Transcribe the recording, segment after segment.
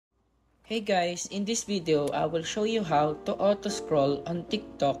Hey guys, in this video, I will show you how to auto-scroll on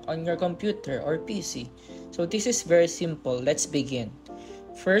TikTok on your computer or PC. So this is very simple. Let's begin.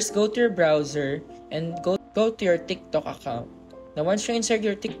 First, go to your browser and go to your TikTok account. Now once you're inside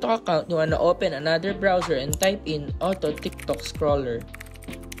your TikTok account, you want to open another browser and type in Auto TikTok Scroller.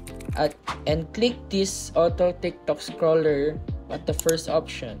 And click this Auto TikTok Scroller at the first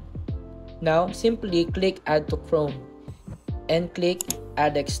option. Now, simply click Add to Chrome and click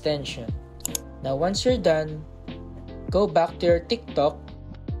Add Extension. Now, once you're done, go back to your TikTok.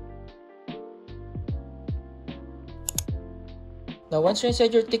 Now, once you're inside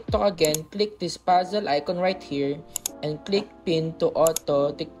your TikTok again, click this puzzle icon right here and click Pin to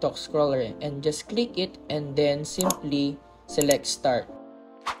Auto TikTok Scroller and just click it and then simply select Start.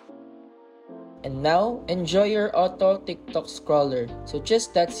 And now, enjoy your Auto TikTok Scroller. So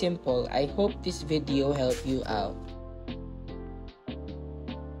just that simple. I hope this video helped you out.